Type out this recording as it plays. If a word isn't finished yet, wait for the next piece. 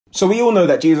So we all know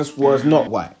that Jesus was not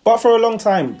white. But for a long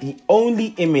time, the only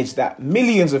image that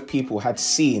millions of people had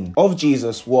seen of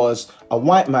Jesus was a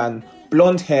white man,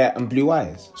 blonde hair and blue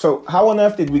eyes. So how on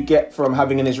earth did we get from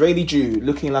having an Israeli Jew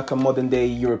looking like a modern day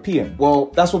European? Well,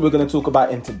 that's what we're going to talk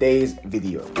about in today's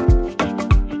video.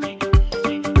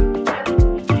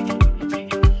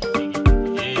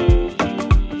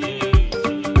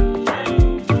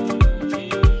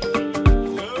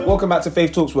 Welcome back to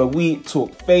Faith Talks, where we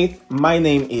talk faith. My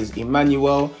name is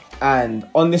Emmanuel, and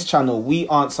on this channel, we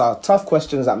answer tough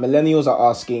questions that millennials are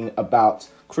asking about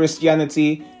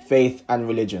Christianity, faith, and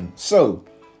religion. So,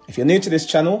 if you're new to this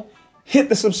channel, hit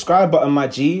the subscribe button, my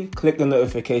G, click the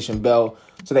notification bell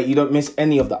so that you don't miss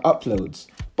any of the uploads.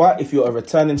 But if you're a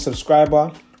returning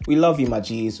subscriber, we love you, my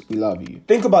Gs, we love you.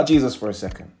 Think about Jesus for a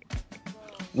second.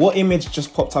 What image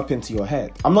just popped up into your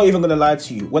head? I'm not even going to lie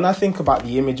to you. When I think about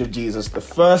the image of Jesus, the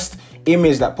first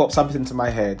image that pops up into my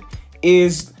head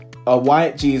is a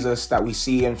white Jesus that we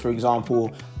see in, for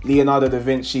example, Leonardo da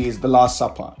Vinci's The Last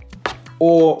Supper,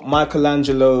 or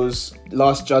Michelangelo's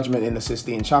Last Judgment in the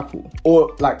Sistine Chapel,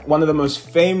 or like one of the most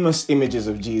famous images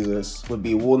of Jesus would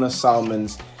be Warner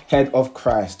Salmon's Head of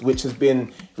Christ, which has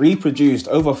been reproduced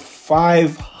over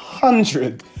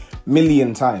 500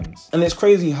 million times. And it's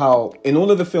crazy how in all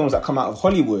of the films that come out of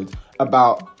Hollywood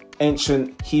about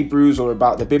ancient Hebrews or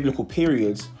about the biblical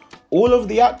periods, all of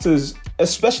the actors,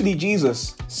 especially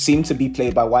Jesus, seem to be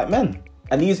played by white men.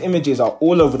 And these images are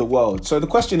all over the world. So the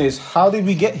question is, how did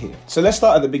we get here? So let's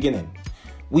start at the beginning.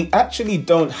 We actually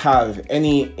don't have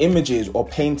any images or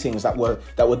paintings that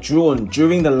were drawn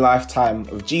during the lifetime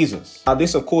of Jesus. Now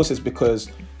this, of course, is because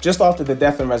just after the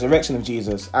death and resurrection of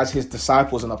Jesus, as his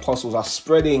disciples and apostles are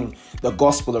spreading the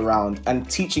gospel around and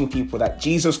teaching people that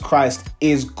Jesus Christ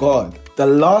is God, the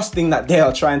last thing that they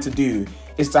are trying to do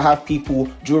is to have people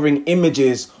drawing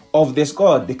images of this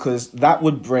God, because that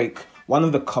would break one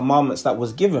of the commandments that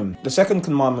was given. The second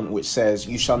commandment, which says,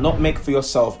 you shall not make for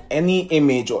yourself any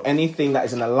image or anything that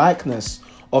is in a likeness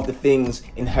of the things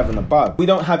in heaven above. We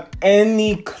don't have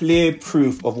any clear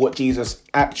proof of what Jesus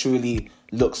actually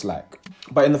looks like.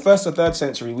 But in the 1st or 3rd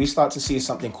century, we start to see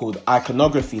something called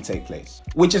iconography take place,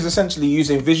 which is essentially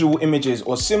using visual images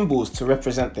or symbols to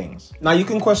represent things. Now, you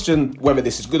can question whether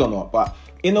this is good or not, but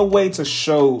in a way to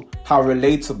show how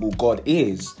relatable God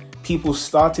is, people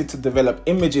started to develop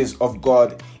images of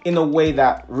God in a way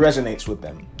that resonates with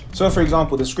them. So, for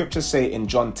example, the scriptures say in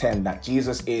John 10 that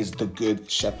Jesus is the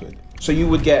good shepherd. So you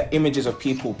would get images of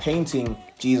people painting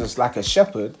Jesus like a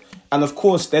shepherd, and of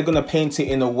course, they're going to paint it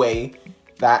in a way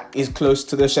that is close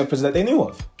to the shepherds that they knew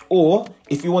of. Or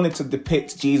if you wanted to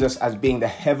depict Jesus as being the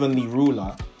heavenly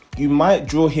ruler, you might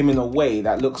draw him in a way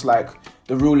that looks like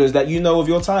the rulers that you know of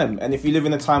your time. And if you live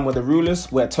in a time where the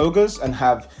rulers wear togas and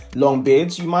have long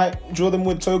beards, you might draw them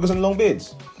with togas and long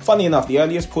beards. Funny enough, the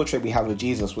earliest portrait we have of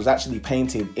Jesus was actually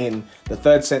painted in the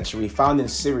 3rd century, found in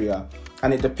Syria,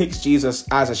 and it depicts Jesus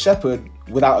as a shepherd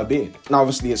without a beard. Now,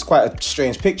 obviously, it's quite a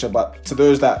strange picture, but to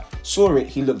those that saw it,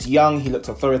 he looked young, he looked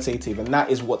authoritative, and that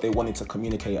is what they wanted to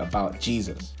communicate about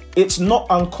Jesus. It's not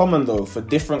uncommon, though, for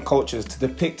different cultures to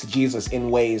depict Jesus in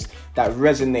ways that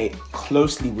resonate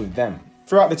closely with them.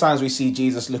 Throughout the times, we see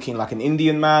Jesus looking like an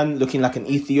Indian man, looking like an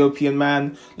Ethiopian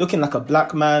man, looking like a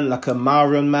black man, like a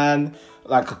Maoran man,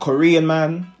 like a Korean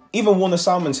man. Even Warner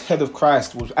Salmon's Head of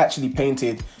Christ was actually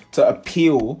painted to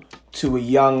appeal to a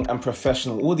young and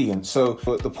professional audience. So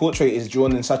the portrait is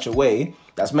drawn in such a way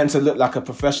that's meant to look like a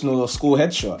professional or school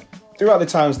headshot. Throughout the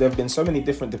times, there have been so many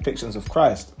different depictions of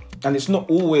Christ, and it's not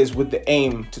always with the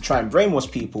aim to try and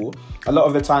brainwash people. A lot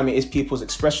of the time, it is people's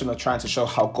expression of trying to show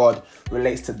how God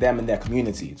relates to them and their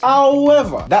communities.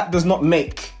 However, that does not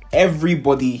make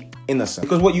everybody innocent,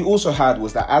 because what you also had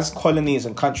was that as colonies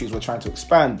and countries were trying to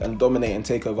expand and dominate and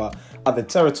take over other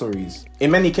territories,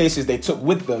 in many cases they took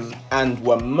with them and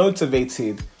were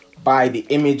motivated by the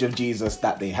image of Jesus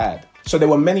that they had. So there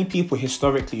were many people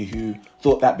historically who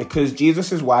thought that because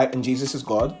Jesus is white and Jesus is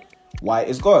God, white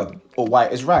is God or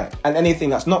white is right, and anything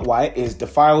that's not white is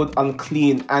defiled,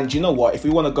 unclean. And you know what, if we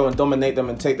want to go and dominate them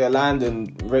and take their land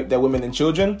and rape their women and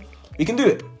children, we can do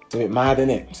it. It's a bit mad, isn't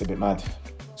it? It's a bit mad.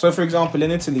 So for example,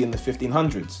 in Italy in the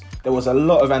 1500s, there was a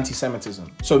lot of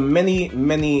anti-Semitism. So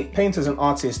many painters and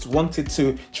artists wanted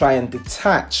to try and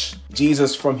detach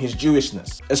Jesus from his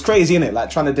Jewishness. It's crazy, isn't it?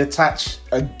 Like trying to detach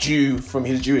a Jew from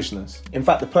his Jewishness. In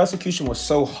fact, the persecution was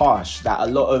so harsh that a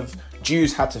lot of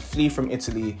Jews had to flee from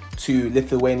Italy to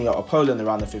Lithuania or Poland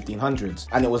around the 1500s.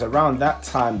 And it was around that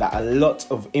time that a lot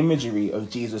of imagery of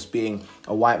Jesus being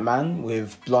a white man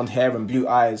with blonde hair and blue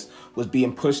eyes was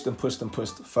being pushed and pushed and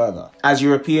pushed further. As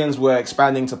Europeans were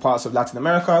expanding to parts of Latin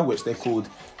America, which they called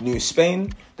New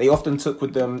Spain, they often took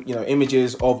with them,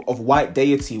 images of white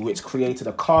deity, which created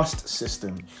a caste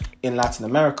system in Latin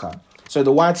America. So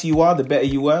the whiter you are, the better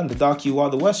you were, and the darker you are,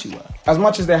 the worse you were. As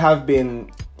much as there have been,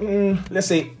 let's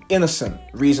say, innocent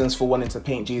reasons for wanting to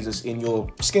paint Jesus in your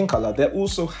skin color, there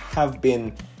also have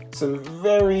been some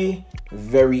very,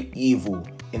 very evil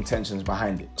intentions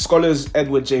behind it. Scholars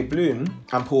Edward J. Bloom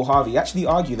and Paul Harvey actually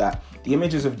argue that the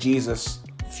images of Jesus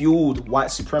fueled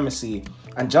white supremacy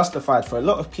and justified for a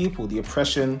lot of people the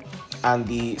oppression and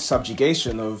the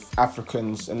subjugation of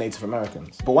Africans and Native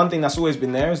Americans. But one thing that's always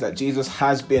been there is that Jesus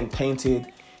has been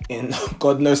painted in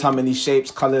God knows how many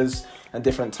shapes, colors, and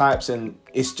different types, and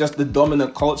it's just the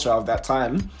dominant culture of that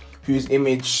time whose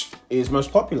image is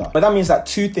most popular. But that means that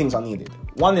two things are needed.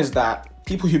 One is that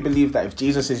people who believe that if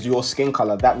Jesus is your skin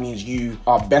color, that means you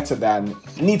are better than,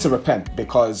 need to repent,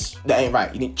 because that ain't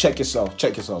right. You need to check yourself.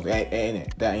 That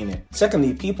ain't it.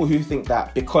 Secondly, people who think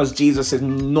that because Jesus is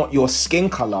not your skin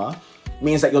color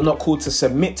means that you're not called to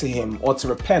submit to him or to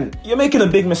repent, you're making a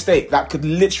big mistake that could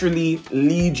literally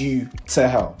lead you to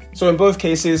hell. So in both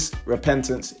cases,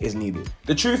 repentance is needed.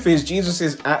 The truth is,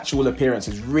 Jesus' actual appearance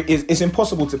is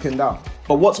impossible to pin down.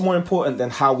 But what's more important than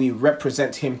how we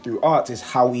represent him through art is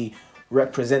how we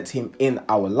represent him in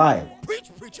our lives.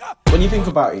 When you think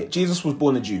about it, Jesus was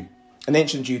born a Jew, an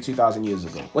ancient Jew 2,000 years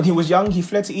ago. When he was young, he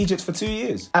fled to Egypt for 2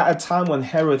 years, at a time when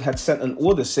Herod had sent an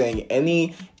order saying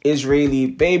any Israeli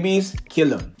babies, kill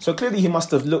them. So clearly he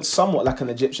must have looked somewhat like an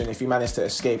Egyptian if he managed to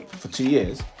escape for 2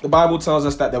 years. The Bible tells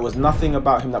us that there was nothing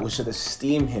about him that we should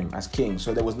esteem him as king.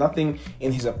 So there was nothing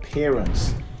in his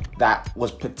appearance that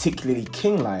was particularly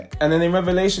king-like. And then in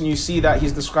Revelation, you see that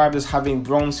he's described as having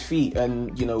bronze feet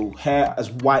and, hair as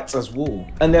white as wool.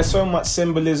 And there's so much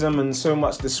symbolism and so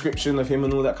much description of him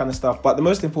and all that kind of stuff. But the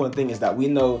most important thing is that we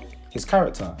know his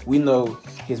character, we know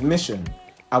his mission,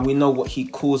 and we know what he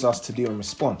calls us to do in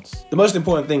response. The most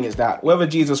important thing is that whether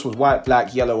Jesus was white,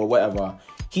 black, yellow, or whatever,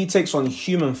 he takes on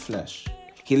human flesh.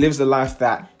 He lives the life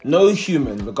that no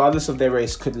human, regardless of their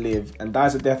race, could live, and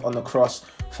dies a death on the cross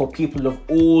for people of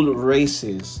all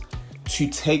races to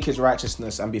take his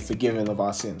righteousness and be forgiven of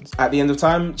our sins. At the end of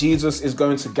time, Jesus is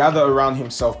going to gather around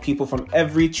himself people from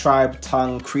every tribe,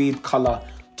 tongue, creed, color,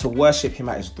 to worship him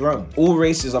at his throne. All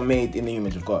races are made in the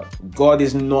image of God. God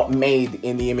is not made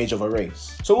in the image of a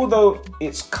race. So although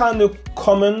it's kind of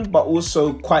common, but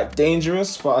also quite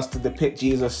dangerous for us to depict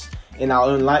Jesus in our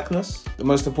own likeness, the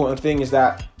most important thing is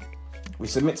that we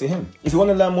submit to him. If you want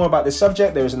to learn more about this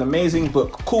subject, there is an amazing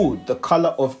book called The Color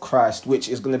of Christ, which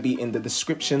is going to be in the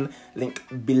description link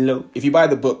below. If you buy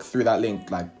the book through that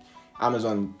link, like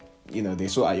Amazon, they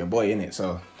sort out your boy in it.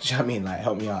 So, do you know what I mean?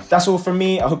 Help me out. That's all from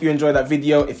me. I hope you enjoyed that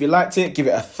video. If you liked it, give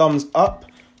it a thumbs up.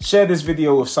 Share this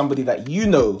video with somebody that you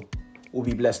know will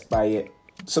be blessed by it.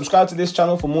 Subscribe to this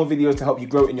channel for more videos to help you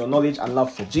grow in your knowledge and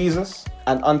love for Jesus.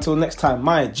 And until next time,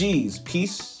 my G's,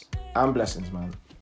 peace and blessings, man.